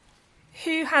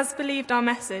Who has believed our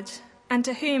message, and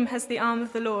to whom has the arm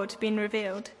of the Lord been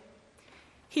revealed?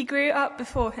 He grew up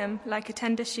before him like a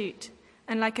tender shoot,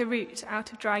 and like a root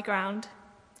out of dry ground.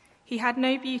 He had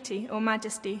no beauty or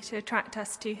majesty to attract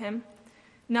us to him,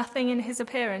 nothing in his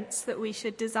appearance that we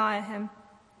should desire him.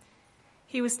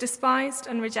 He was despised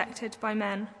and rejected by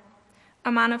men,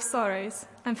 a man of sorrows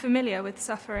and familiar with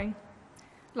suffering.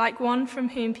 Like one from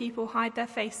whom people hide their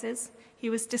faces, he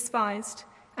was despised,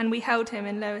 and we held him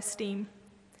in low esteem.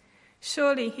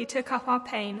 Surely he took up our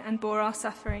pain and bore our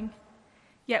suffering,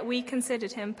 yet we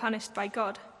considered him punished by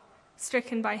God,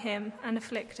 stricken by him and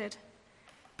afflicted.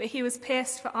 But he was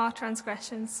pierced for our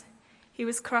transgressions, he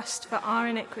was crushed for our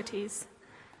iniquities.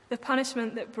 The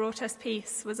punishment that brought us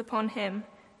peace was upon him,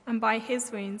 and by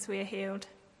his wounds we are healed.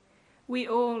 We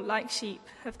all, like sheep,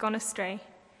 have gone astray.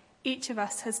 Each of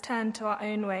us has turned to our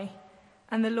own way,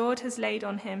 and the Lord has laid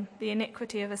on him the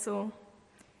iniquity of us all.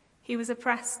 He was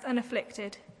oppressed and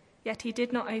afflicted, yet he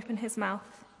did not open his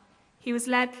mouth. He was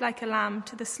led like a lamb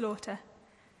to the slaughter,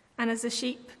 and as a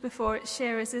sheep before its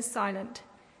shearers is silent,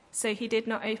 so he did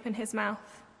not open his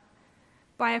mouth.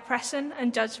 By oppression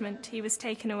and judgment he was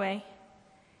taken away.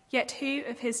 Yet who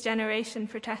of his generation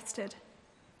protested?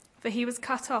 For he was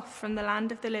cut off from the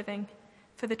land of the living.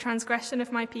 For the transgression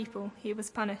of my people he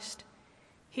was punished.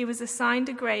 He was assigned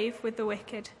a grave with the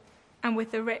wicked, and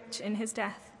with the rich in his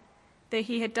death, though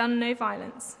he had done no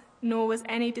violence, nor was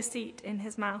any deceit in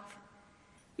his mouth.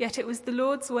 Yet it was the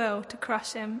Lord's will to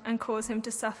crush him and cause him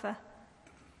to suffer.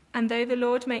 And though the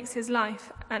Lord makes his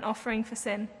life an offering for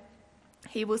sin,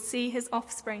 he will see his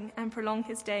offspring and prolong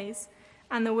his days,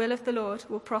 and the will of the Lord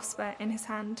will prosper in his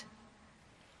hand.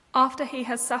 After he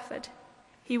has suffered,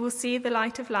 he will see the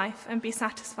light of life and be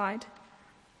satisfied.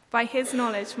 By his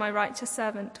knowledge my righteous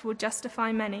servant will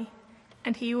justify many,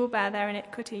 and he will bear their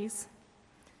iniquities.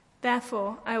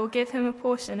 Therefore I will give him a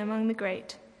portion among the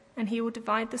great, and he will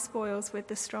divide the spoils with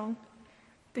the strong,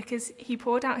 because he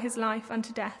poured out his life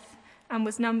unto death, and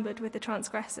was numbered with the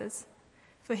transgressors.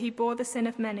 For he bore the sin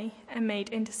of many, and made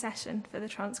intercession for the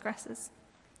transgressors.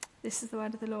 This is the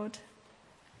word of the Lord.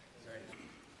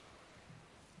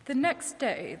 The next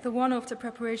day, the one after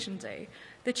preparation day,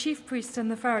 the chief priests and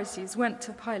the Pharisees went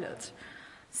to Pilate.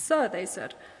 "Sir," they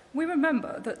said, "we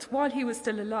remember that while he was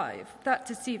still alive, that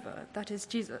deceiver, that is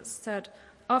Jesus, said,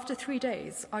 'After 3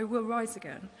 days I will rise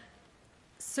again.'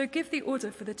 So give the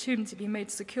order for the tomb to be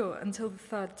made secure until the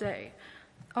 3rd day.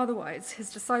 Otherwise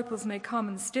his disciples may come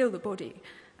and steal the body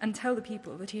and tell the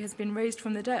people that he has been raised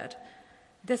from the dead.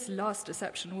 This last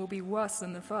deception will be worse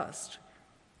than the first."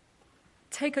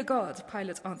 "Take a guard,"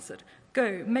 Pilate answered.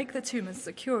 "Go, make the tomb as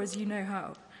secure as you know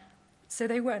how." So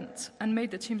they went and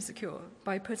made the tomb secure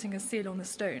by putting a seal on the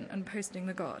stone and posting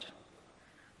the guard.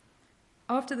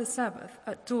 After the Sabbath,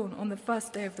 at dawn on the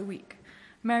 1st day of the week,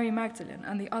 Mary Magdalene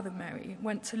and the other Mary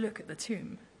went to look at the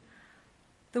tomb.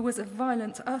 There was a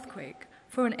violent earthquake,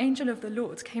 for an angel of the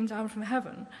Lord came down from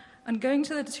heaven, and going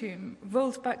to the tomb,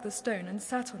 rolled back the stone and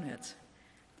sat on it.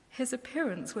 His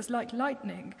appearance was like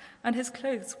lightning, and his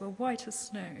clothes were white as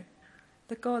snow.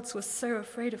 The guards were so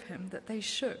afraid of him that they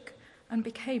shook and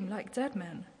became like dead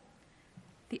men.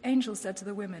 The angel said to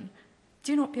the women,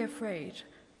 "Do not be afraid,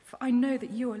 for I know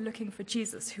that you are looking for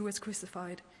Jesus who was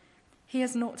crucified. He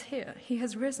is not here, he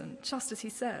has risen, just as he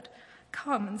said.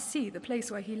 Come and see the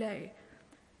place where he lay.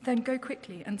 Then go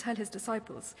quickly and tell his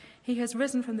disciples, he has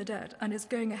risen from the dead and is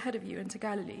going ahead of you into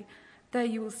Galilee. There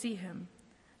you will see him.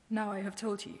 Now I have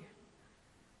told you."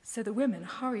 So the women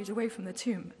hurried away from the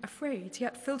tomb, afraid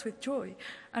yet filled with joy,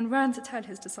 and ran to tell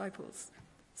his disciples.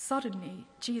 Suddenly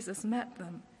Jesus met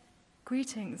them.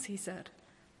 "Greetings," he said.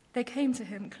 They came to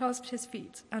him, clasped his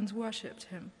feet, and worshipped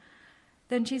him.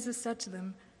 Then Jesus said to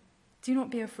them, "Do not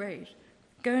be afraid.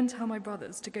 Go and tell my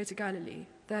brothers to go to Galilee.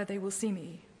 There they will see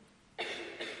me."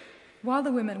 While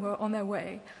the women were on their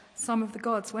way, some of the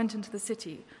guards went into the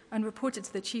city and reported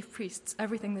to the chief priests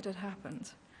everything that had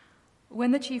happened.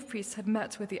 When the chief priests had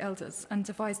met with the elders and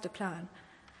devised a plan,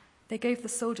 they gave the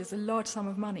soldiers a large sum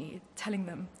of money, telling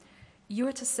them, "You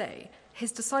are to say,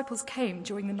 'His disciples came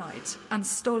during the night and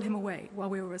stole him away while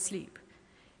we were asleep.'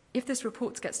 If this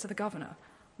report gets to the governor,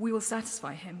 we will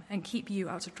satisfy him and keep you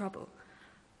out of trouble."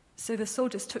 So the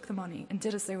soldiers took the money and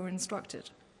did as they were instructed.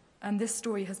 And this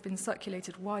story has been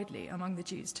circulated widely among the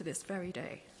Jews to this very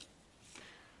day.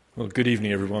 Well, good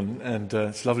evening, everyone, and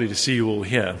it's lovely to see you all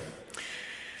here.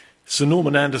 Sir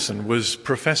Norman Anderson was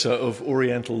Professor of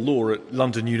Oriental Law at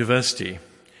London University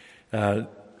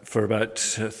for about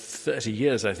 30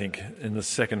 years, I think, in the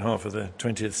second half of the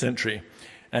 20th century.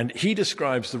 And he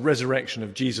describes the resurrection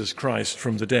of Jesus Christ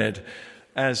from the dead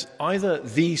as either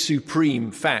the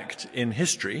supreme fact in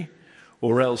history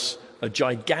or else a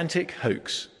gigantic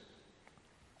hoax.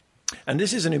 And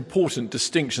this is an important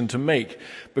distinction to make,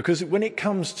 because when it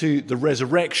comes to the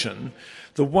resurrection,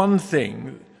 the one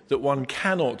thing that one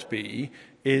cannot be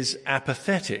is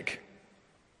apathetic.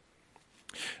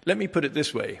 Let me put it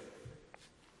this way.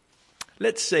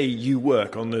 Let's say you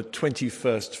work on the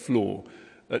 21st floor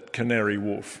at Canary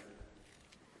Wharf.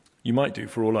 You might do,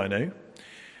 for all I know.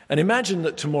 And imagine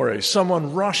that tomorrow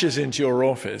someone rushes into your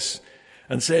office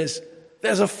and says,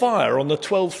 "There's a fire on the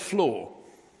 12th floor."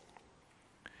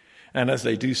 And as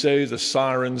they do so, the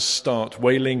sirens start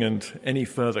wailing and any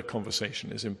further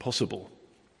conversation is impossible.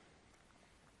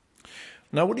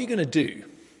 Now, what are you going to do?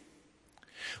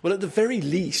 Well, at the very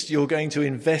least, you're going to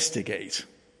investigate.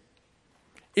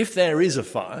 If there is a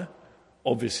fire,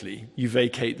 obviously, you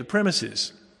vacate the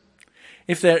premises.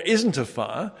 If there isn't a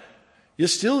fire, you're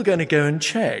still going to go and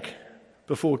check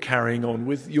before carrying on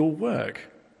with your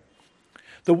work.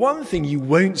 The one thing you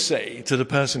won't say to the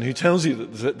person who tells you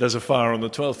that there's a fire on the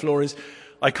 12th floor is,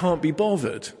 "I can't be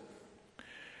bothered."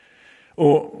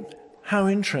 Or, "How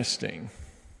interesting,"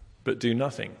 but do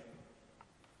nothing.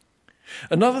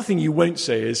 Another thing you won't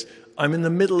say is, "I'm in the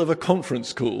middle of a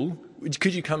conference call.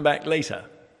 Could you come back later?"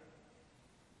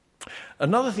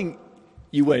 Another thing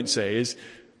you won't say is,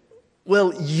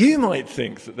 "Well, you might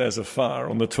think that there's a fire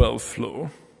on the 12th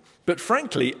floor, but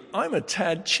frankly, I'm a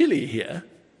tad chilly here.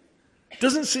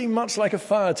 Doesn't seem much like a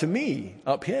fire to me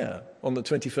up here on the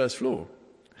 21st floor."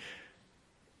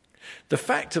 The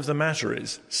fact of the matter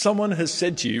is, someone has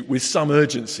said to you with some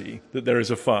urgency that there is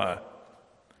a fire.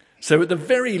 So at the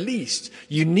very least,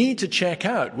 you need to check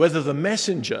out whether the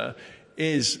messenger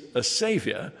is a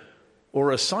savior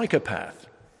or a psychopath.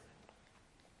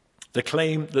 The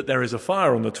claim that there is a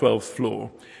fire on the 12th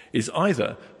floor is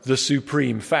either the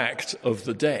supreme fact of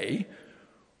the day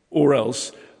or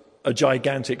else a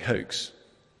gigantic hoax,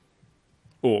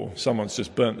 or someone's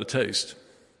just burnt the toast.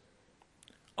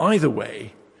 Either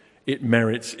way, it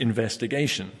merits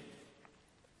investigation.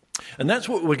 And that's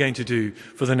what we're going to do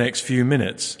for the next few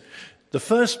minutes. The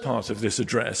first part of this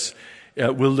address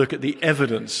will look at the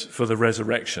evidence for the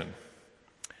resurrection.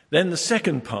 Then the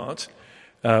second part,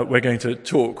 we're going to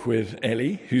talk with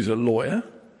Ellie, who's a lawyer,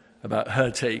 about her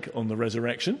take on the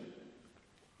resurrection.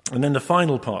 And then the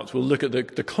final part, we'll look at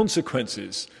the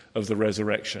consequences of the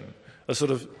resurrection. A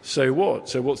sort of, so what?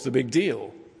 So what's the big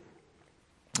deal?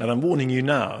 And I'm warning you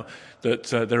now that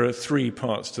there are 3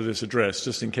 parts to this address,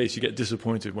 just in case you get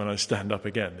disappointed when I stand up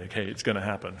again. Okay, it's going to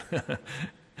happen.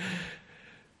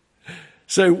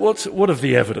 So what of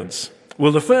the evidence?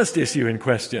 Well, the first issue in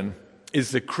question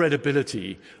is the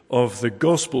credibility of the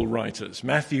gospel writers,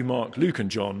 Matthew, Mark, Luke, and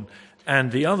John,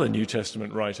 and the other New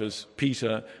Testament writers,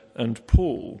 Peter and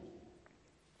Paul.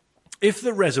 If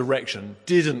the resurrection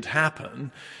didn't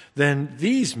happen, then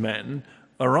these men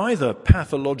are either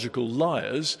pathological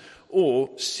liars or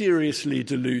seriously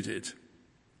deluded.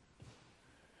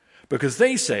 Because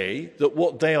they say that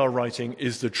what they are writing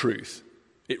is the truth.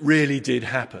 It really did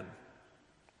happen.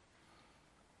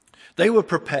 They were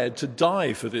prepared to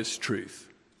die for this truth,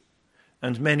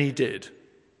 and many did.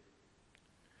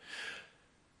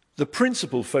 The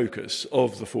principal focus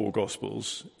of the 4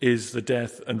 Gospels is the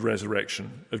death and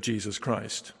resurrection of Jesus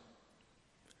Christ.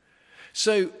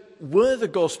 So, were the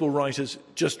Gospel writers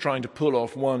just trying to pull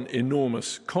off one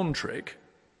enormous con trick?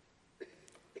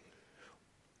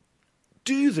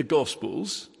 Do the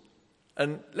Gospels,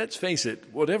 and let's face it,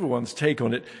 whatever one's take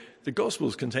on it, the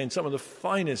Gospels contain some of the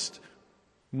finest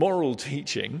moral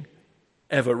teaching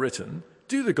ever written.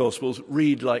 Do the Gospels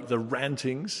read like the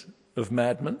rantings of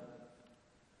madmen?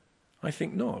 I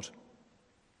think not.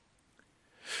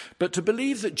 But to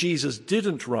believe that Jesus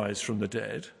didn't rise from the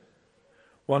dead,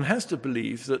 one has to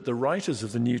believe that the writers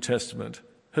of the New Testament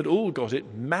had all got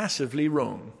it massively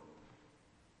wrong.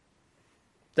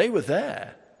 They were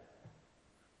there.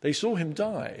 They saw him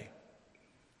die.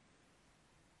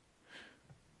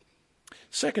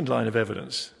 Second line of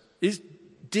evidence is,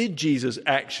 did Jesus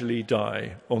actually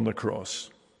die on the cross?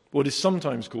 What is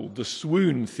sometimes called the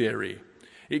swoon theory.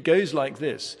 It goes like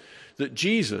this, that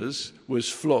Jesus was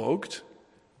flogged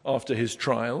after his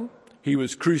trial, he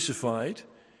was crucified,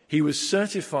 he was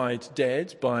certified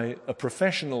dead by a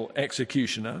professional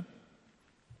executioner,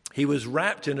 he was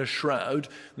wrapped in a shroud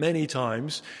many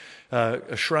times,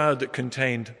 a shroud that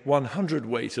contained 100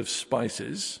 weight of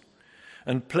spices,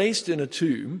 and placed in a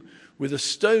tomb with a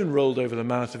stone rolled over the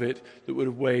mouth of it that would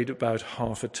have weighed about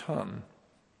half a ton.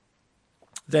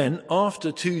 Then,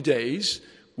 after 2 days,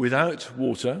 without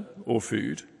water or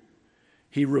food,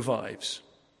 he revives.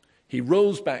 He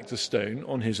rolls back the stone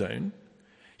on his own.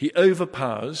 He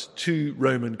overpowers 2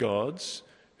 Roman guards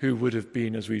who would have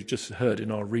been, as we've just heard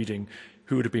in our reading,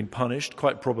 who would have been punished,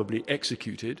 quite probably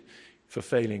executed for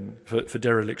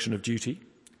dereliction of duty.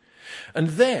 And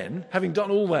then, having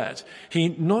done all that, he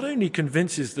not only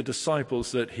convinces the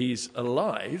disciples that he's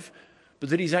alive, but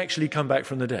that he's actually come back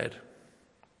from the dead.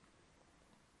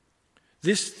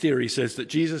 This theory says that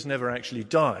Jesus never actually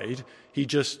died, he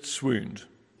just swooned,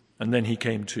 and then he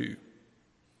came to.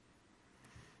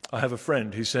 I have a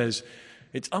friend who says,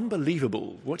 it's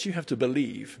unbelievable what you have to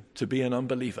believe to be an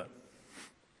unbeliever.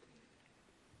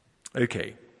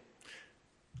 Okay,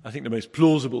 I think the most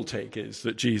plausible take is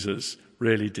that Jesus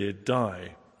really did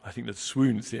die. I think the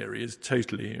swoon theory is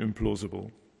totally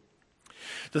implausible.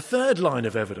 The third line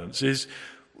of evidence is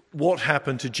what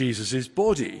happened to Jesus'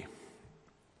 body.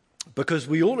 Because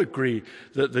we all agree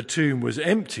that the tomb was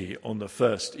empty on the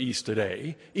first Easter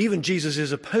day. Even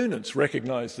Jesus' opponents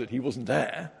recognized that he wasn't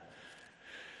there.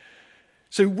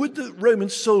 So would the Roman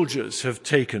soldiers have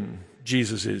taken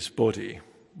Jesus' body?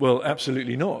 Well,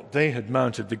 absolutely not. They had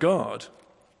mounted the guard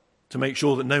to make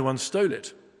sure that no one stole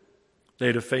it.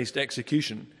 They'd have faced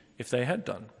execution if they had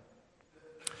done.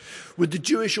 Would the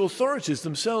Jewish authorities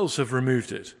themselves have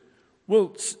removed it?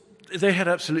 Well, they had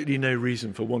absolutely no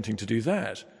reason for wanting to do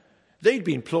that. They'd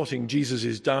been plotting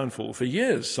Jesus' downfall for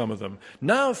years, some of them.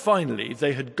 Now, finally,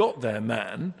 they had got their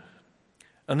man,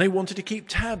 and they wanted to keep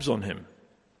tabs on him.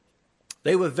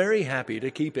 They were very happy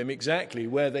to keep him exactly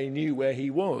where they knew where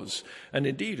he was. And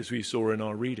indeed, as we saw in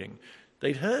our reading,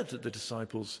 they'd heard that the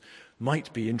disciples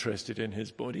might be interested in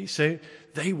his body, so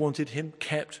they wanted him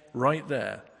kept right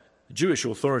there. The Jewish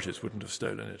authorities wouldn't have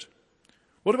stolen it.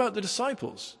 What about the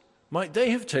disciples? Might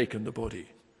they have taken the body?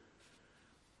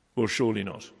 Well, surely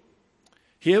not.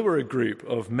 Here were a group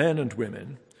of men and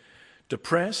women,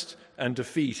 depressed and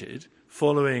defeated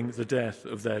following the death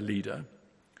of their leader,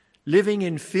 living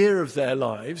in fear of their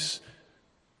lives.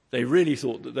 They really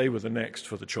thought that they were the next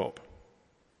for the chop.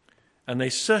 And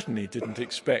they certainly didn't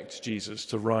expect Jesus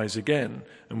to rise again.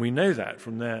 And we know that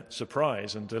from their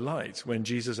surprise and delight when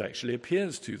Jesus actually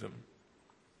appears to them.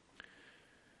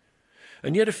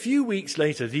 And yet a few weeks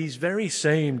later, these very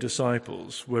same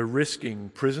disciples were risking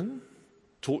prison,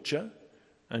 torture,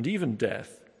 and even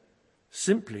death,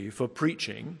 simply for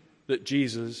preaching that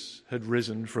Jesus had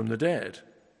risen from the dead,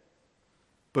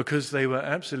 because they were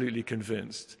absolutely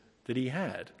convinced that he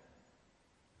had.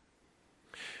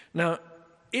 Now,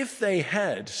 if they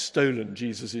had stolen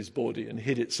Jesus' body and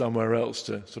hid it somewhere else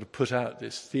to sort of put out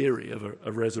this theory of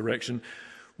a resurrection,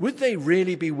 would they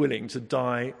really be willing to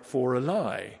die for a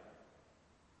lie,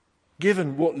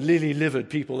 given what lily-livered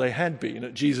people they had been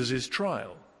at Jesus'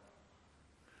 trial?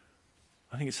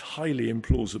 I think it's highly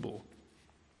implausible.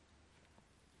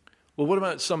 Well, what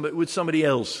about would somebody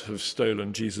else have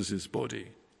stolen Jesus' body?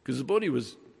 Because the body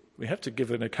we have to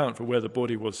give an account for where the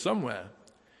body was somewhere.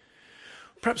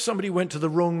 Perhaps somebody went to the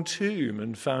wrong tomb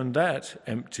and found that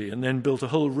empty and then built a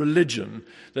whole religion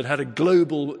that had a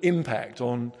global impact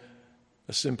on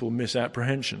a simple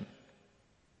misapprehension.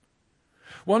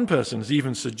 One person has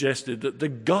even suggested that the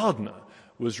gardener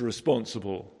was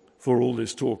responsible for all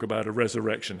this talk about a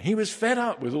resurrection. He was fed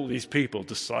up with all these people,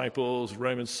 disciples,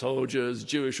 Roman soldiers,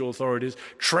 Jewish authorities,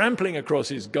 trampling across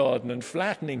his garden and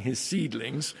flattening his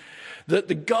seedlings, that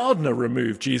the gardener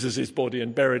removed Jesus' body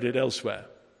and buried it elsewhere.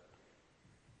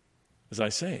 As I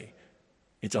say,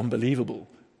 it's unbelievable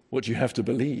what you have to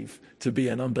believe to be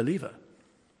an unbeliever.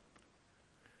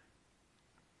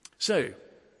 So,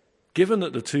 given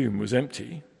that the tomb was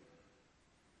empty,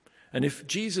 and if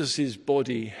Jesus'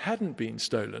 body hadn't been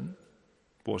stolen,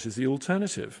 what is the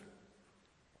alternative?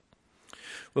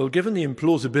 Well, given the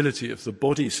implausibility of the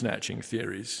body-snatching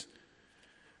theories,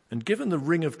 and given the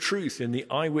ring of truth in the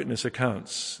eyewitness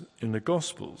accounts in the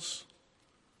Gospels,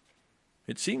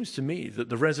 it seems to me that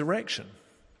the resurrection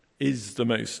is the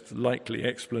most likely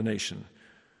explanation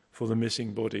for the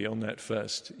missing body on that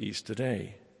first Easter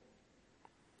day.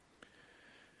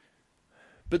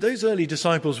 But those early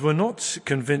disciples were not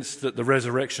convinced that the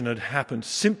resurrection had happened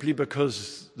simply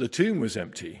because the tomb was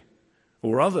empty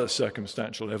or other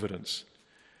circumstantial evidence.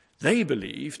 They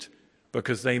believed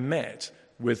because they met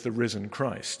with the risen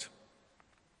Christ.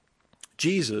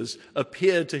 Jesus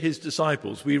appeared to his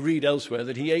disciples. We read elsewhere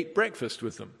that he ate breakfast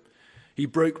with them. He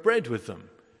broke bread with them.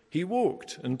 He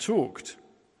walked and talked.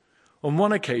 On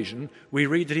one occasion, we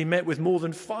read that he met with more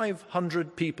than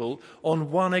 500 people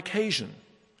on one occasion.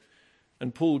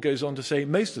 And Paul goes on to say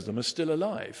most of them are still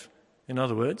alive. In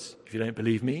other words, if you don't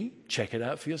believe me, check it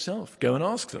out for yourself. Go and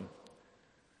ask them.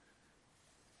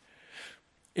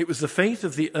 It was the faith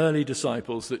of the early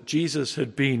disciples that Jesus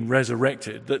had been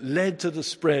resurrected that led to the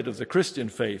spread of the Christian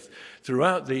faith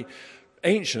throughout the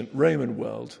ancient Roman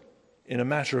world in a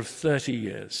matter of 30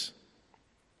 years.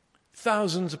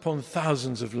 Thousands upon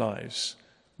thousands of lives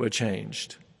were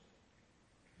changed.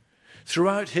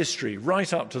 Throughout history,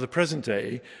 right up to the present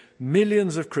day,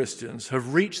 millions of Christians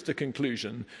have reached the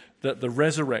conclusion that the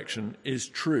resurrection is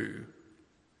true.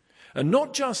 And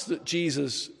not just that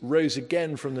Jesus rose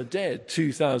again from the dead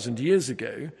 2,000 years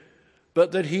ago,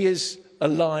 but that he is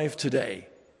alive today,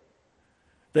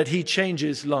 that he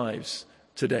changes lives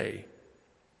today,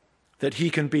 that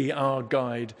he can be our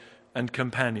guide and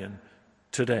companion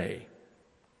today.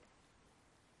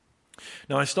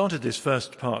 Now, I started this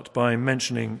first part by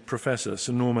mentioning Professor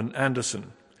Sir Norman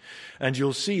Anderson, and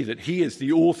you'll see that he is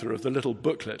the author of the little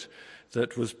booklet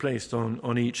that was placed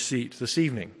on each seat this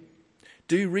evening.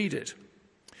 Do read it.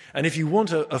 And if you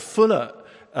want a fuller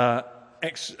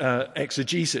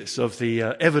exegesis of the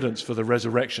evidence for the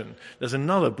resurrection, there's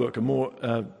another book, a more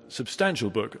substantial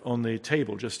book on the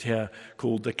table just here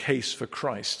called The Case for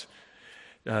Christ.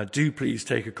 Do please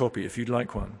take a copy if you'd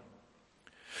like one.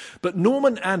 But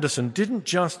Norman Anderson didn't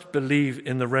just believe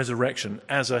in the resurrection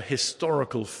as a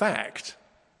historical fact.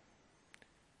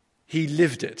 He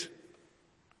lived it.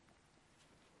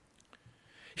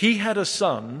 He had a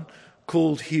son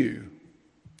called Hugh.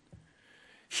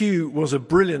 Hugh was a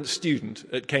brilliant student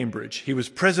at Cambridge. He was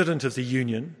president of the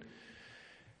Union.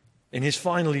 In his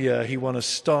final year, he won a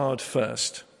starred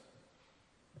first.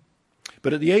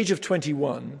 But at the age of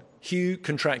 21, Hugh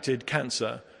contracted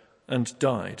cancer and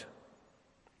died.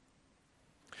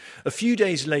 A few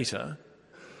days later,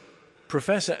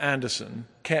 Professor Anderson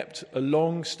kept a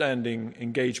long-standing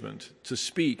engagement to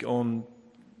speak on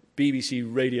BBC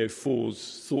Radio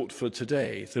 4's Thought for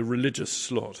Today, the religious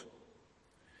slot.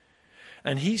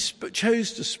 And he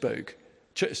chose to speak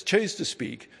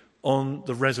on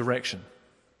the resurrection.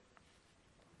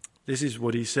 This is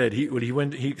what he said.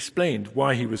 He explained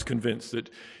why he was convinced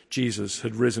that Jesus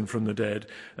had risen from the dead.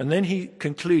 And then he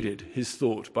concluded his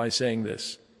thought by saying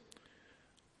this: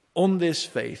 "On this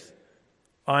faith,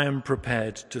 I am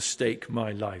prepared to stake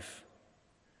my life.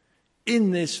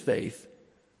 In this faith,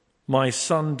 my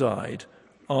son died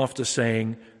after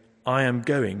saying, 'I am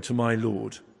going to my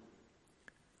Lord.'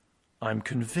 I'm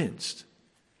convinced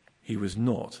he was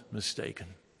not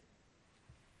mistaken."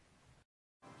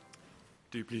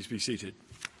 Do please be seated.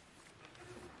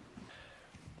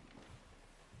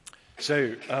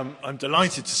 So I'm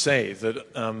delighted to say that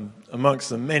amongst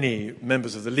the many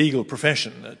members of the legal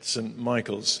profession at St.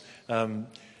 Michael's,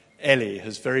 Ellie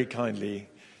has very kindly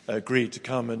agreed to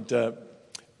come and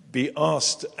be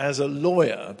asked as a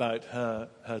lawyer about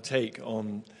her take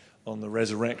on the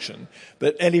resurrection.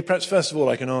 But Ellie, perhaps first of all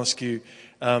I can ask you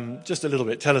just a little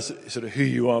bit, tell us sort of who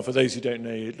you are, for those who don't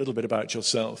know you, a little bit about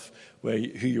yourself, who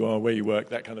you are, where you work,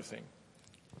 that kind of thing.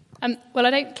 Well, I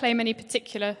don't claim any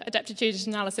particular adeptitude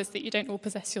analysis that you don't all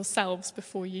possess yourselves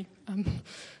before you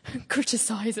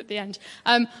criticise at the end.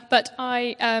 But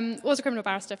I was a criminal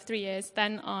barrister for 3 years.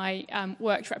 Then I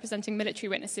worked representing military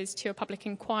witnesses to a public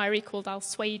inquiry called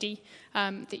Al-Swady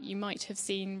that you might have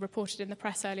seen reported in the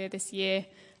press earlier this year.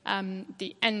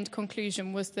 The end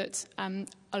conclusion was that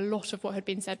a lot of what had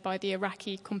been said by the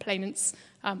Iraqi complainants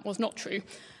was not true,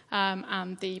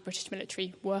 and the British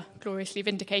military were gloriously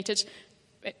vindicated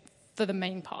for the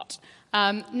main part.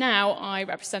 Now I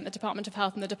represent the Department of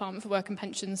Health and the Department for Work and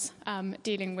Pensions,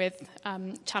 dealing with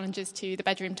challenges to the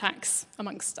bedroom tax,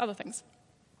 amongst other things.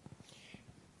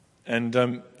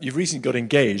 And you've recently got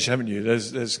engaged, haven't you?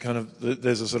 There's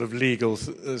a sort of legal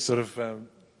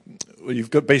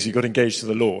you've basically got engaged to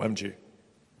the law, haven't you?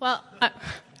 Well,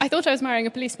 I thought I was marrying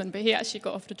a policeman, but he actually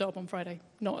got offered a job on Friday,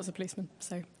 not as a policeman,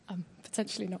 so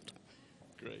potentially not.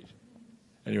 Great.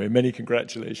 Anyway, many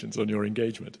congratulations on your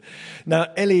engagement. Now,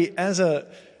 Ellie, as a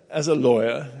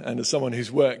lawyer and as someone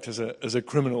who's worked as a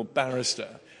criminal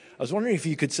barrister, I was wondering if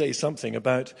you could say something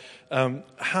about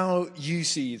how you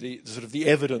see the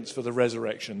evidence for the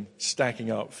resurrection stacking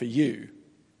up for you.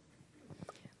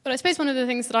 Well, I suppose one of the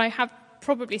things that I have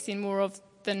probably seen more of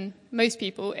than most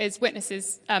people is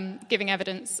witnesses giving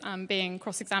evidence, being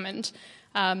cross-examined.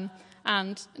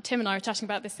 And Tim and I were chatting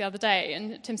about this the other day,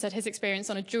 and Tim said his experience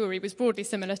on a jury was broadly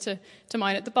similar to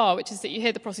mine at the bar, which is that you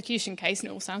hear the prosecution case and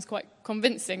it all sounds quite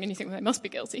convincing and you think, well, they must be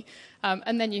guilty.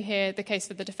 And then you hear the case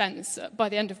for the defence, by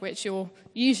the end of which you're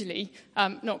usually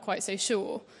not quite so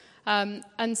sure.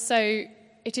 And so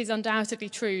it is undoubtedly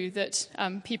true that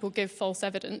people give false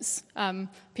evidence,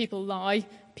 people lie,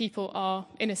 people are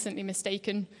innocently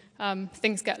mistaken,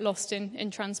 things get lost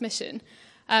in transmission.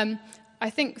 I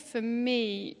think for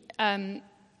me,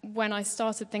 when I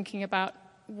started thinking about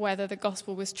whether the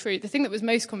gospel was true, the thing that was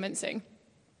most convincing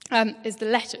is the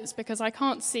letters, because I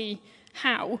can't see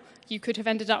how you could have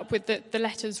ended up with the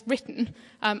letters written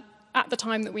at the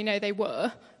time that we know they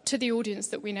were, to the audience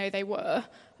that we know they were,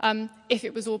 if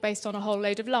it was all based on a whole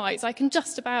load of lies. I can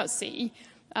just about see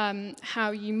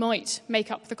how you might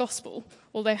make up the gospel,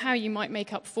 although how you might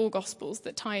make up 4 gospels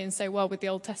that tie in so well with the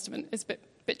Old Testament is a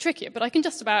bit trickier. But I can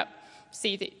just about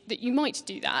see that you might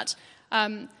do that,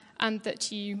 and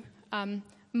that you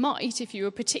might, if you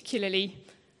were particularly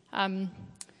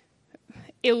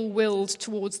ill-willed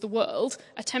towards the world,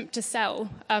 attempt to sell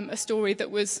a story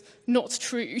that was not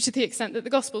true, to the extent that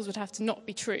the Gospels would have to not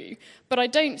be true. But I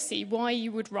don't see why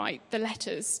you would write the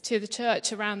letters to the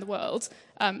church around the world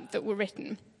that were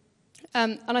written.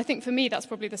 And I think for me that's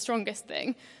probably the strongest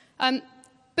thing.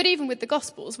 But even with the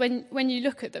Gospels, when you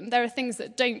look at them, there are things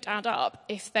that don't add up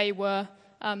if they were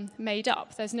made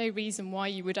up. There's no reason why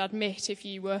you would admit, if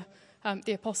you were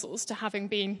the apostles, to having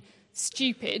been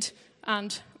stupid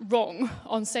and wrong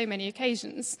on so many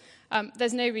occasions.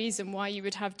 There's no reason why you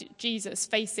would have Jesus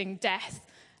facing death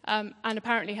and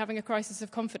apparently having a crisis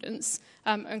of confidence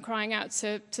and crying out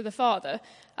to the Father.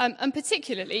 And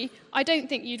particularly, I don't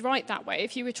think you'd write that way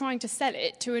if you were trying to sell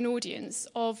it to an audience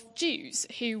of Jews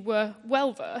who were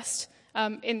well-versed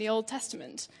in the Old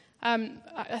Testament.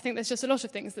 I think there's just a lot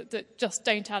of things that just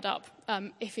don't add up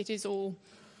if it is all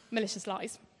malicious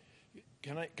lies.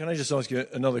 Can I just ask you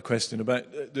another question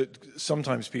about that?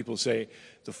 Sometimes people say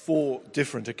the 4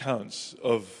 different accounts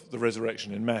of the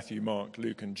resurrection in Matthew, Mark,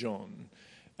 Luke, and John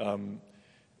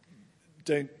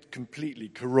don't completely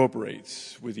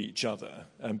corroborate with each other,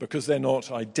 and because they're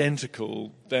not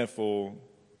identical, therefore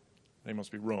they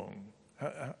must be wrong.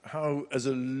 How, as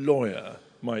a lawyer,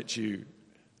 might you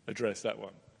address that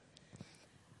one?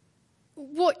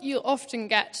 What you'll often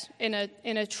get in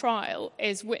a trial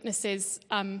is witnesses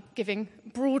giving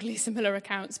broadly similar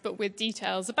accounts, but with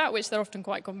details about which they're often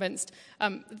quite convinced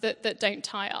that don't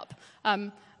tie up.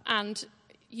 And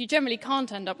you generally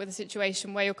can't end up with a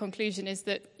situation where your conclusion is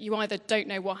that you either don't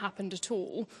know what happened at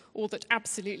all, or that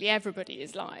absolutely everybody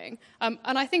is lying. And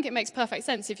I think it makes perfect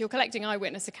sense if you're collecting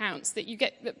eyewitness accounts that you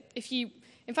get, if you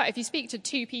speak to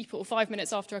 2 people 5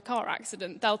 minutes after a car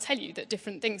accident, they'll tell you that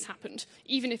different things happened,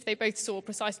 even if they both saw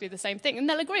precisely the same thing. And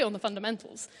they'll agree on the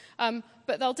fundamentals,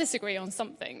 but they'll disagree on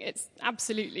something. It's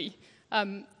absolutely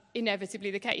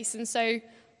inevitably the case. And so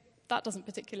that doesn't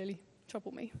particularly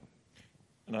trouble me.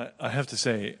 And I have to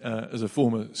say, as a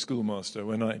former schoolmaster,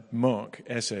 when I mark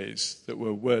essays that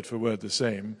were word for word the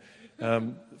same,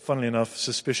 funnily enough,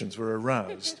 suspicions were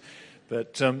aroused.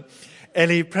 But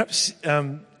Ellie, perhaps...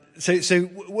 So,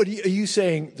 what are you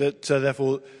saying that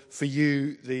therefore, for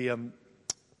you, the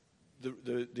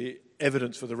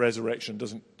evidence for the resurrection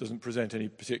doesn't present any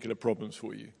particular problems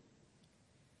for you?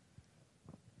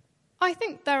 I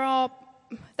think there are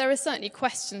certainly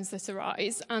questions that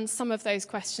arise, and some of those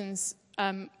questions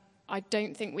I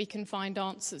don't think we can find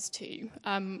answers to.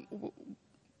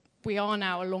 We are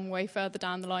now a long way further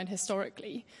down the line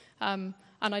historically, and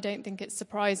I don't think it's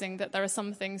surprising that there are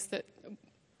some things that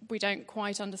we don't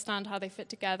quite understand how they fit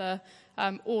together,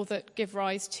 or that give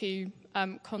rise to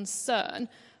concern.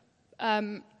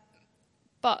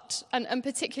 But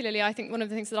particularly, I think one of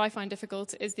the things that I find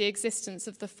difficult is the existence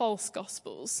of the false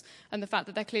gospels, and the fact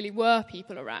that there clearly were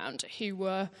people around who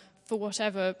were, for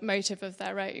whatever motive of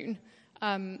their own,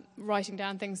 writing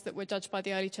down things that were judged by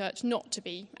the early church not to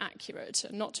be accurate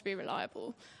and not to be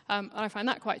reliable. And I find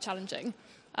that quite challenging.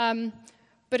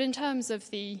 But in terms of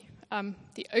the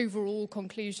overall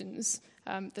conclusions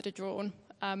that are drawn,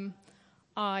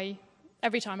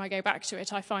 every time I go back to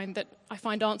it, I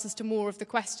find answers to more of the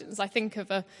questions. I think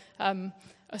of a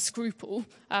scruple,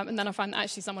 and then I find that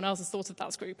actually someone else has thought of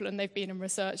that scruple, and they've been and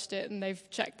researched it, and they've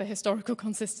checked the historical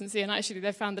consistency, and actually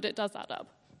they've found that it does add up.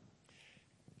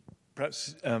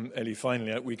 Perhaps, Ellie,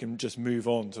 finally, we can just move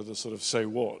on to the sort of so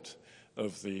what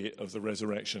of the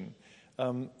resurrection.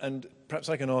 And perhaps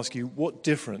I can ask you, what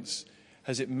difference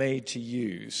has it made to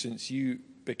you since you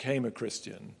became a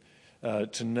Christian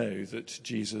to know that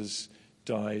Jesus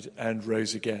died and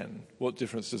rose again? What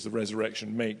difference does the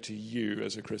resurrection make to you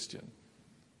as a Christian?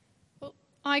 Well,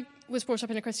 I was brought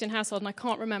up in a Christian household, and I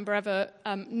can't remember ever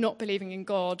not believing in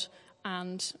God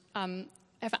and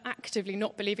ever actively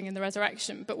not believing in the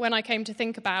resurrection. But when I came to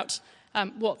think about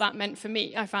what that meant for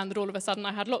me, I found that all of a sudden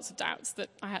I had lots of doubts that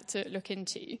I had to look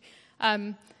into.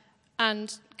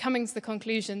 And coming to the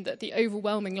conclusion that the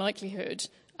overwhelming likelihood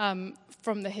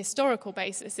from the historical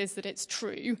basis is that it's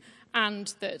true,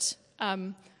 and that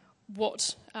and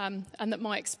that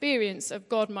my experience of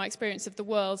God, my experience of the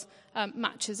world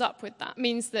matches up with that,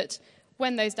 means that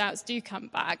when those doubts do come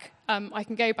back, I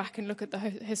can go back and look at the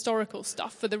historical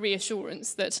stuff for the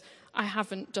reassurance that I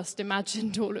haven't just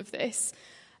imagined all of this.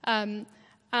 And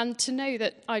to know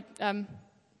that I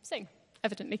sing,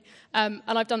 evidently, and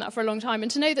I've done that for a long time,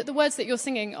 and to know that the words that you're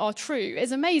singing are true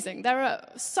is amazing. There are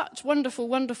such wonderful,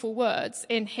 wonderful words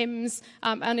in hymns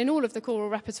and in all of the choral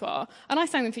repertoire, and I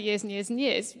sang them for years and years and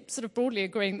years, sort of broadly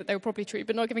agreeing that they were probably true,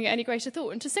 but not giving it any greater thought.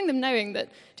 And to sing them knowing that,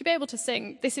 to be able to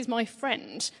sing, this is my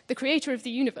friend, the creator of the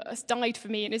universe died for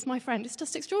me and is my friend, it's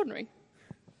just extraordinary.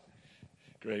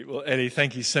 Great. Well, Ellie,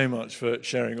 thank you so much for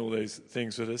sharing all those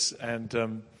things with us,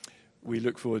 and we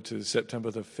look forward to September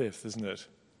the 5th, isn't it?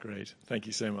 Great. Thank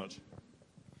you so much.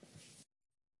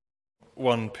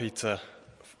 1 Peter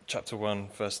chapter 1,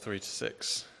 verse 3 to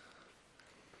 6.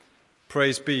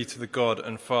 Praise be to the God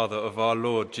and Father of our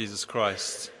Lord Jesus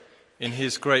Christ. In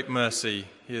his great mercy,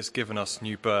 he has given us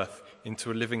new birth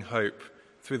into a living hope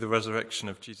through the resurrection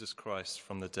of Jesus Christ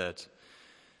from the dead,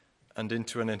 and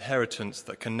into an inheritance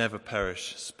that can never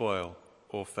perish, spoil,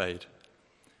 or fade.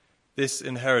 This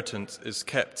inheritance is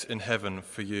kept in heaven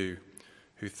for you,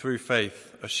 who through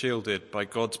faith are shielded by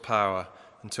God's power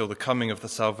until the coming of the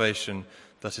salvation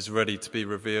that is ready to be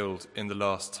revealed in the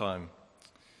last time.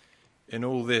 In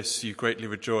all this you greatly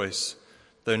rejoice,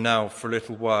 though now for a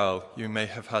little while you may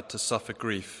have had to suffer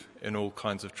grief in all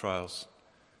kinds of trials.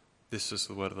 This is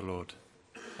the word of the Lord.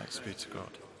 Thanks be to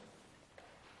God.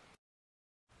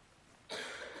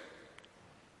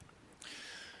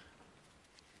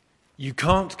 You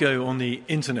can't go on the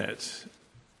internet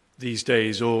these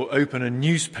days or open a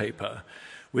newspaper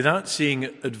without seeing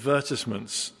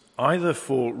advertisements either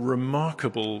for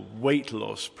remarkable weight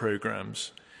loss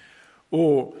programs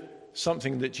or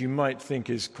something that you might think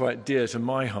is quite dear to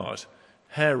my heart,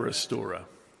 Hair Restorer.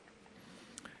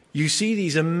 You see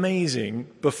these amazing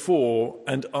before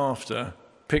and after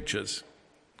pictures.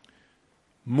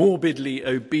 Morbidly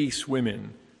obese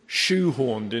women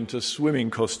shoehorned into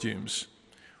swimming costumes,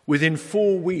 within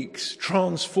 4 weeks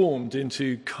transformed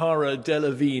into Cara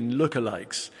Delevingne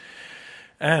lookalikes,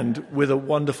 and with a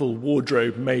wonderful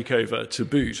wardrobe makeover to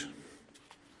boot.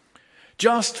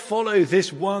 Just follow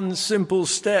this one simple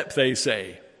step, they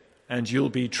say, and you'll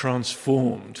be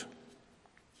transformed.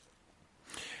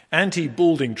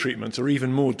 Anti-balding treatments are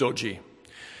even more dodgy.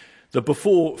 The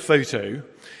before photo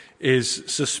is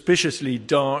suspiciously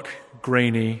dark,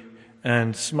 grainy,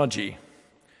 and smudgy,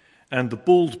 and the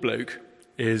bald bloke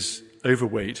is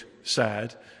overweight,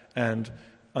 sad, and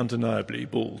undeniably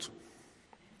bald.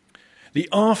 The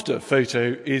after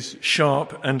photo is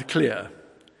sharp and clear.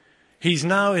 He's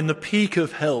now in the peak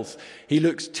of health. He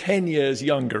looks 10 years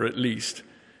younger at least.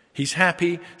 He's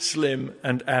happy, slim,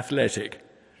 and athletic,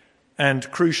 and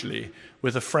crucially,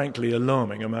 with a frankly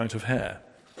alarming amount of hair.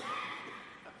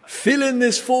 Fill in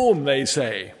this form, they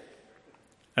say,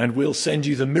 and we'll send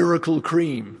you the miracle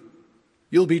cream.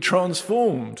 You'll be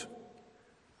transformed.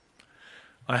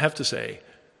 I have to say,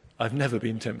 I've never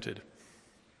been tempted.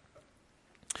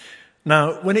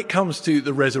 Now, when it comes to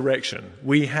the resurrection,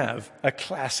 we have a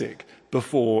classic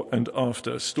before and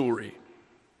after story.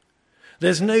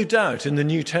 There's no doubt in the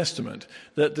New Testament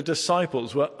that the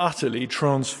disciples were utterly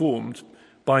transformed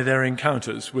by their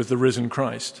encounters with the risen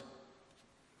Christ.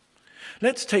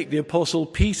 Let's take the Apostle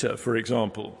Peter, for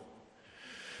example.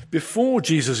 Before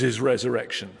Jesus'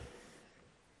 resurrection,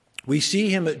 we see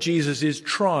him at Jesus'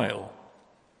 trial.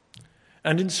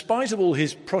 And in spite of all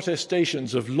his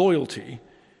protestations of loyalty,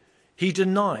 he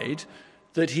denied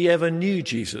that he ever knew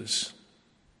Jesus.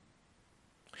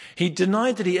 He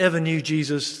denied that he ever knew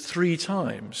Jesus 3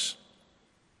 times.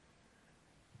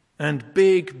 And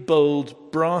big,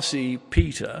 bold, brassy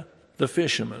Peter, the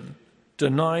fisherman,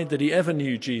 denied that he ever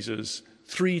knew Jesus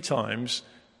 3 times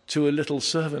to a little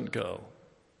servant girl.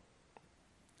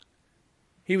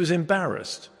 He was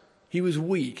embarrassed. He was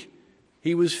weak.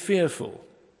 He was fearful.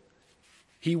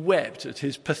 He wept at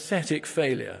his pathetic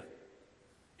failure.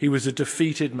 He was a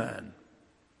defeated man.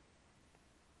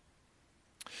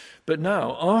 But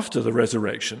now, after the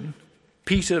resurrection,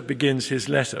 Peter begins his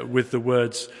letter with the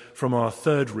words from our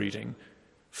third reading,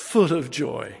 full of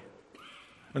joy.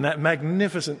 And that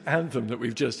magnificent anthem that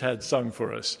we've just had sung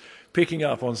for us, picking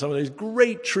up on some of those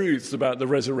great truths about the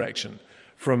resurrection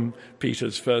from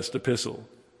Peter's first epistle.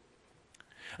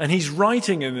 And he's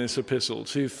writing in this epistle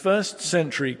to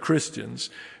first-century Christians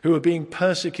who are being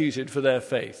persecuted for their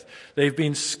faith. They've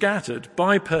been scattered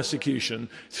by persecution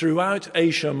throughout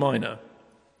Asia Minor,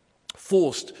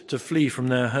 forced to flee from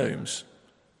their homes.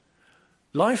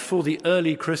 Life for the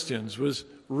early Christians was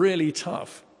really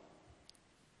tough.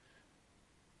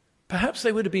 Perhaps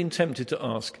they would have been tempted to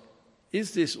ask,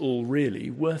 is this all really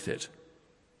worth it?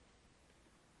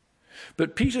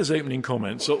 But Peter's opening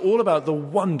comments are all about the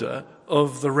wonder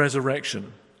of the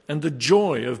resurrection and the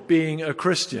joy of being a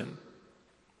Christian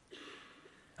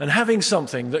and having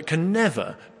something that can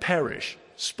never perish,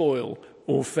 spoil,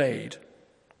 or fade.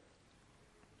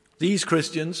 These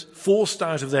Christians, forced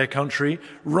out of their country,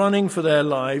 running for their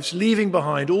lives, leaving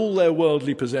behind all their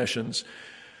worldly possessions,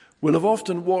 will have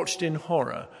often watched in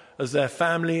horror as their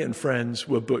family and friends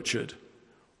were butchered,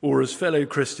 or as fellow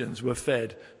Christians were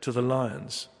fed to the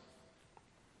lions.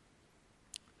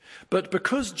 But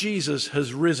because Jesus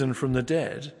has risen from the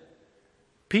dead,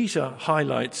 Peter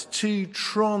highlights two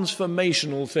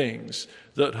transformational things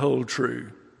that hold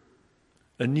true: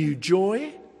 a new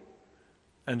joy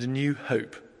and a new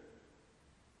hope.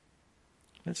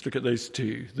 Let's look at those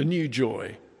two. The new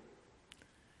joy.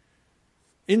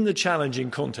 In the challenging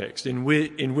context in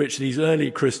which these early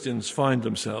Christians find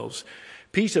themselves,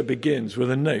 Peter begins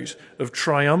with a note of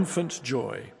triumphant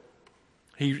joy.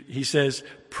 He says,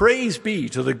 "Praise be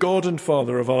to the God and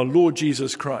Father of our Lord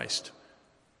Jesus Christ."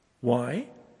 Why?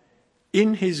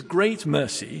 In his great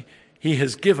mercy, he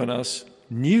has given us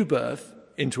new birth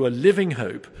into a living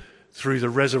hope through the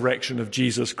resurrection of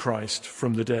Jesus Christ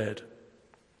from the dead.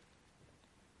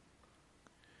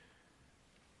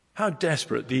 How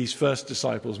desperate these first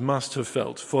disciples must have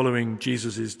felt following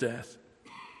Jesus' death.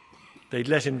 They'd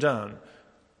let him down.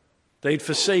 They'd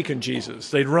forsaken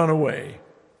Jesus. They'd run away.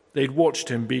 They'd watched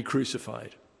him be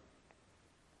crucified.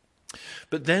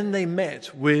 But then they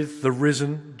met with the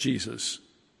risen Jesus,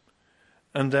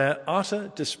 and their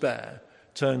utter despair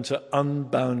turned to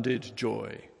unbounded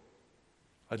joy.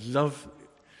 I'd love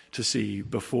to see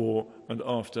before and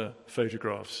after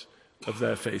photographs of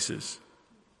their faces.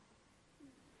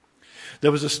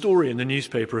 There was a story in the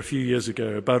newspaper a few years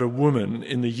ago about a woman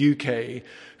in the UK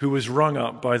who was rung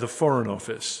up by the Foreign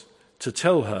Office to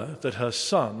tell her that her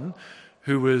son,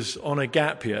 who was on a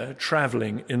gap year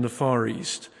travelling in the Far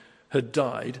East, had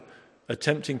died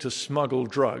attempting to smuggle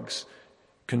drugs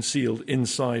concealed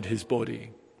inside his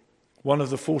body. One of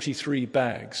the 43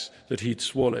 bags that he'd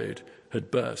swallowed had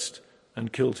burst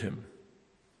and killed him.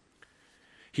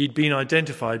 He'd been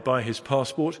identified by his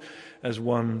passport as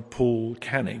one Paul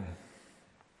Canning.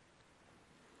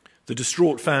 The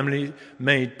distraught family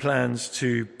made plans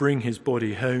to bring his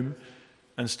body home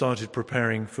and started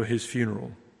preparing for his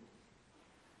funeral.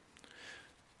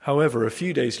 However, a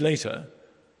few days later,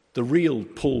 the real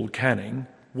Paul Canning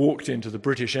walked into the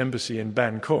British Embassy in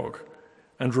Bangkok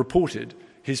and reported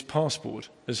his passport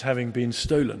as having been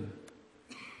stolen.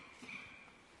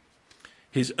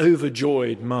 His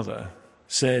overjoyed mother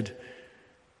said,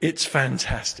 "It's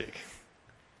fantastic.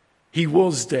 He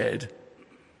was dead.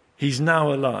 He's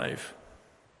now alive.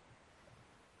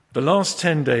 The last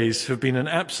 10 days have been an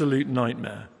absolute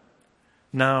nightmare.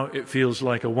 Now it feels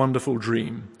like a wonderful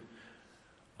dream.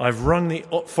 I've rung the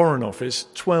Foreign Office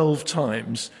 12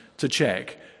 times to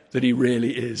check that he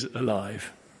really is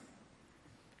alive."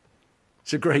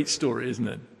 It's a great story, isn't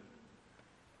it?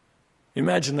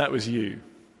 Imagine that was you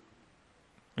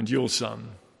and your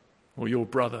son or your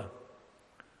brother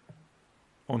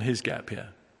on his gap year.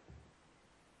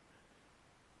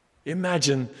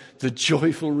 Imagine the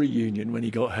joyful reunion when he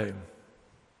got home.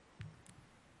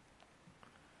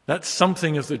 That's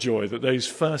something of the joy that those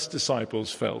first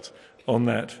disciples felt on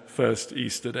that first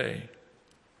Easter day.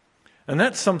 And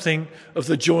that's something of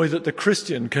the joy that the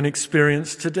Christian can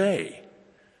experience today.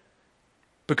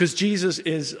 Because Jesus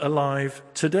is alive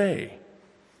today.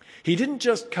 He didn't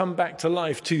just come back to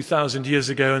life 2,000 years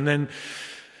ago and then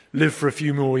live for a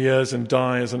few more years and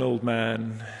die as an old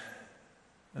man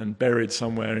and buried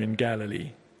somewhere in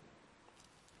Galilee.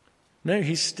 No,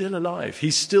 he's still alive.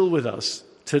 He's still with us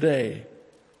today.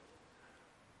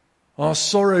 Our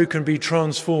sorrow can be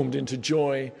transformed into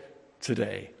joy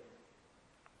today.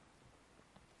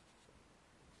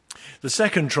 The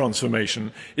second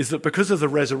transformation is that because of the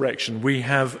resurrection, we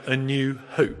have a new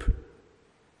hope.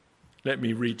 Let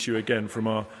me read to you again from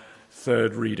our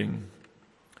third reading.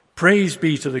 "Praise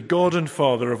be to the God and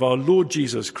Father of our Lord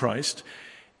Jesus Christ.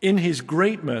 In his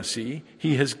great mercy,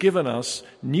 he has given us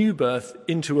new birth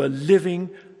into a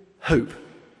living hope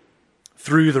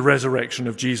through the resurrection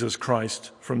of Jesus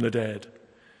Christ from the dead,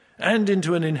 and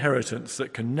into an inheritance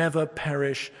that can never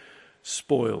perish,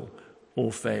 spoil,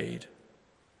 or fade.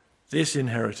 This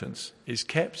inheritance is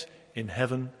kept in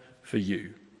heaven for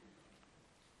you."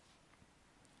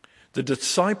 The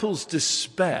disciples'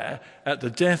 despair at the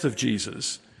death of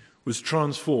Jesus was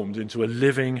transformed into a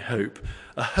living hope,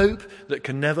 a hope that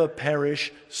can never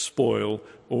perish, spoil,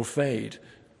 or fade.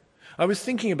 I was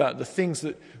thinking about the things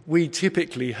that we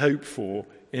typically hope for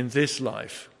in this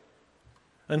life,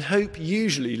 and hope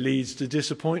usually leads to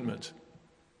disappointment.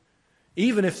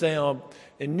 Even if they are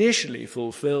initially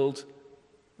fulfilled,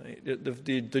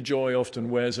 the joy often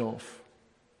wears off.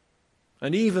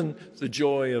 And even the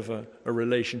joy of a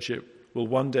relationship will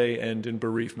one day end in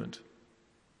bereavement.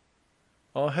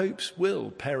 Our hopes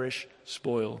will perish,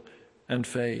 spoil, and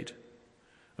fade.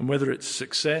 And whether it's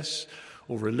success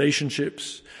or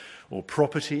relationships or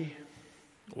property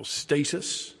or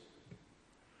status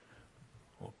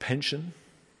or pension,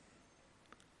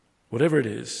 whatever it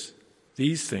is,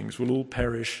 these things will all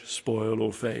perish, spoil,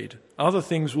 or fade. Other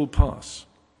things will pass.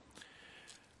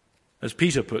 As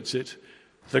Peter puts it,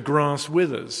 the grass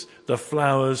withers, the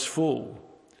flowers fall,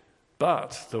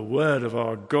 but the word of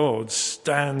our God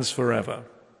stands forever.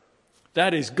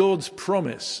 That is God's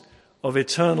promise of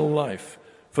eternal life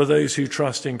for those who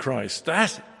trust in Christ.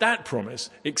 That promise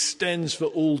extends for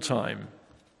all time.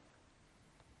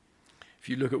 If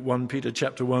you look at 1 Peter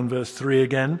chapter 1, verse 3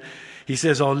 again, he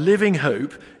says, our living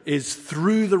hope is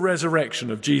through the resurrection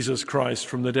of Jesus Christ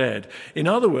from the dead. In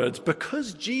other words,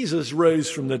 because Jesus rose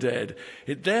from the dead,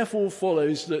 it therefore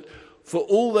follows that for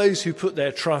all those who put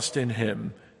their trust in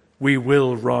him, we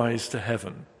will rise to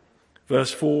heaven.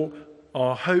 Verse 4,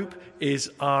 our hope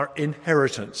is our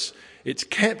inheritance. It's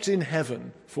kept in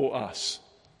heaven for us.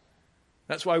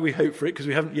 That's why we hope for it, because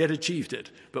we haven't yet achieved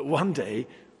it. But one day,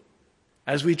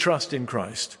 as we trust in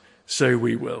Christ, so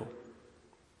we will.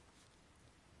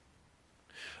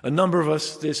 A number of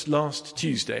us this last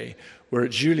Tuesday were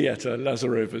at Julieta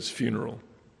Lazarova's funeral,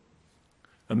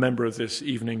 a member of this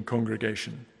evening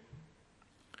congregation.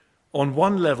 On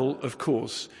one level, of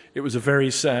course, it was a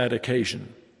very sad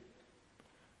occasion.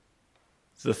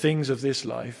 The things of this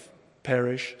life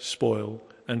perish, spoil,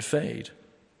 and fade.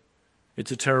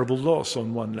 It's a terrible loss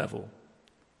on one level.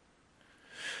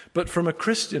 But from a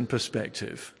Christian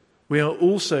perspective, we are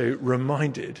also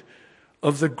reminded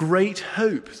of the great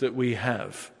hope that we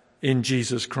have in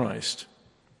Jesus Christ.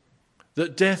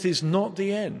 That death is not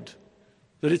the end,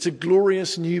 that it's a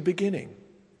glorious new beginning.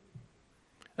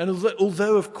 And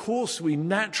although, of course, we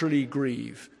naturally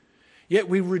grieve, yet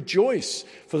we rejoice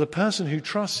for the person who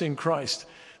trusts in Christ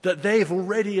that they have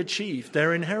already achieved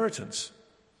their inheritance.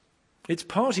 It's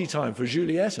party time for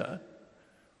Julieta.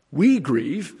 We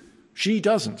grieve, she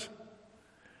doesn't.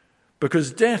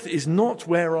 Because death is not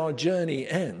where our journey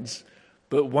ends,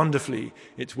 but wonderfully,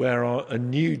 it's where a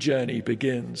new journey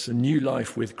begins, a new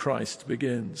life with Christ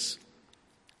begins.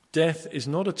 Death is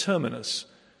not a terminus,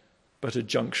 but a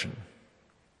junction.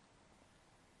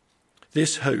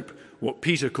 This hope, what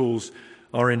Peter calls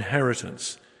our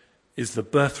inheritance, is the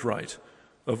birthright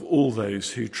of all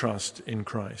those who trust in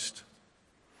Christ.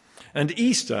 And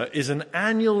Easter is an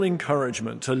annual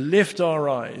encouragement to lift our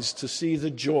eyes to see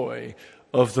the joy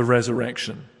of the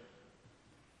resurrection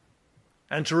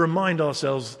and to remind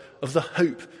ourselves of the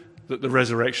hope that the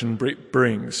resurrection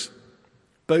brings,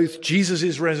 both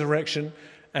Jesus' resurrection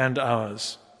and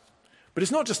ours. But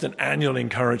it's not just an annual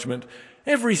encouragement.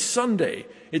 Every Sunday,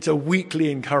 it's a weekly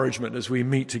encouragement as we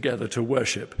meet together to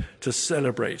worship, to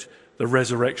celebrate the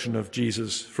resurrection of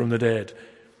Jesus from the dead.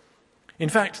 In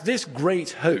fact, this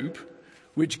great hope,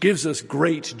 which gives us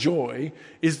great joy,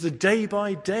 is the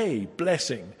day-by-day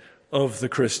blessing of the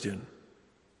Christian.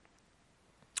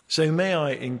 So may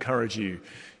I encourage you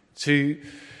to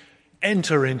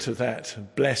enter into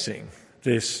that blessing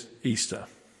this Easter,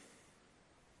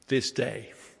 this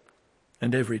day,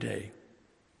 and every day.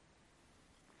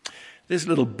 This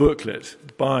little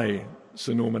booklet by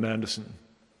Sir Norman Anderson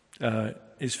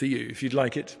is for you. If you'd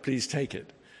like it, please take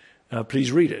it.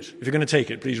 Please read it. If you're going to take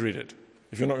it, please read it.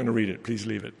 If you're not going to read it, please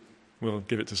leave it. We'll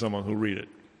give it to someone who'll read it.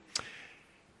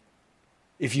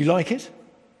 If you like it,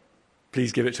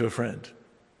 please give it to a friend.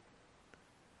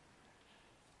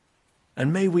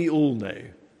 And may we all know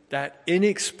that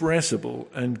inexpressible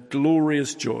and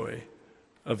glorious joy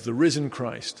of the risen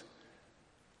Christ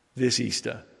this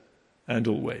Easter and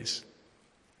always.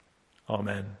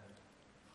 Amen.